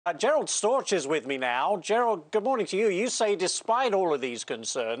Gerald Storch is with me now. Gerald, good morning to you. You say despite all of these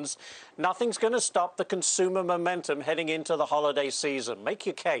concerns, nothing's going to stop the consumer momentum heading into the holiday season. Make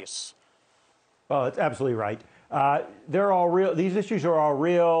your case. Well, it's absolutely right. They're all real. These issues are all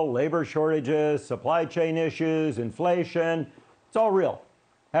real. Labor shortages, supply chain issues, inflation. It's all real.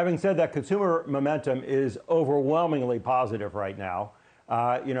 Having said that, consumer momentum is overwhelmingly positive right now.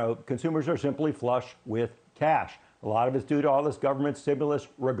 Consumers are simply flush with cash. A lot of it's due to all this government stimulus.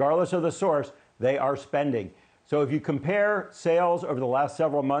 Regardless of the source, they are spending. So if you compare sales over the last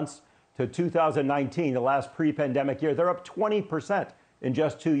several months to 2019, the last pre-pandemic year, they're up 20% in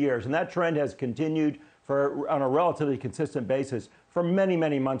just 2 years. And that trend has continued on a relatively consistent basis for many,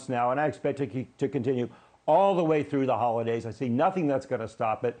 many months now. And I expect it to continue all the way through the holidays. I see nothing that's going to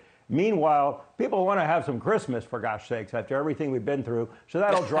stop it. Meanwhile, people want to have some Christmas, for gosh sakes, after everything we've been through. So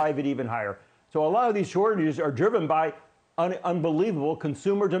that'll drive it even higher. So a lot of these shortages are driven by unbelievable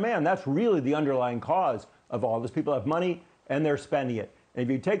consumer demand. That's really the underlying cause of all this. People have money and they're spending it. And if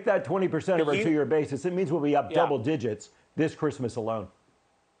you take that 20% over a 2-year basis, it means we'll be up double digits this Christmas alone.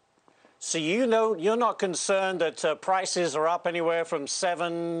 So you're not concerned that prices are up anywhere from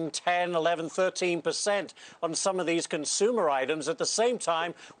 7, 10, 11, 13% on some of these consumer items. At the same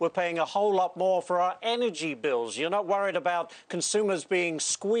time, we're paying a whole lot more for our energy bills. You're not worried about consumers being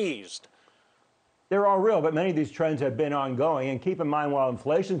squeezed? They're all real, but many of these trends have been ongoing. And keep in mind, while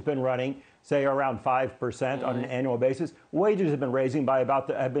inflation's been running, say, around 5% on an annual basis, wages have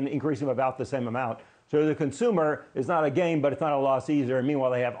been increasing about the same amount. So the consumer is not a gain, but it's not a loss either. And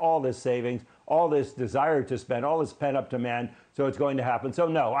meanwhile, they have all this savings, all this desire to spend, all this pent-up demand. So it's going to happen. So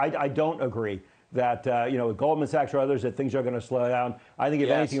no, I don't agree that with Goldman Sachs or others that things are going to slow down. I think if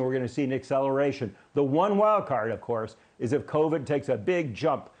anything, we're going to see an acceleration. The one wild card, of course, is if COVID takes a big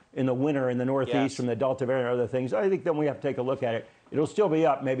jump in the winter in the Northeast from the Delta variant or other things. I think then we have to take a look at it. It'll still be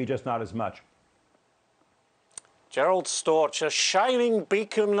up, maybe just not as much. Gerald Storch, a shining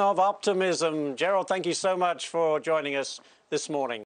beacon of optimism. Gerald, thank you so much for joining us this morning.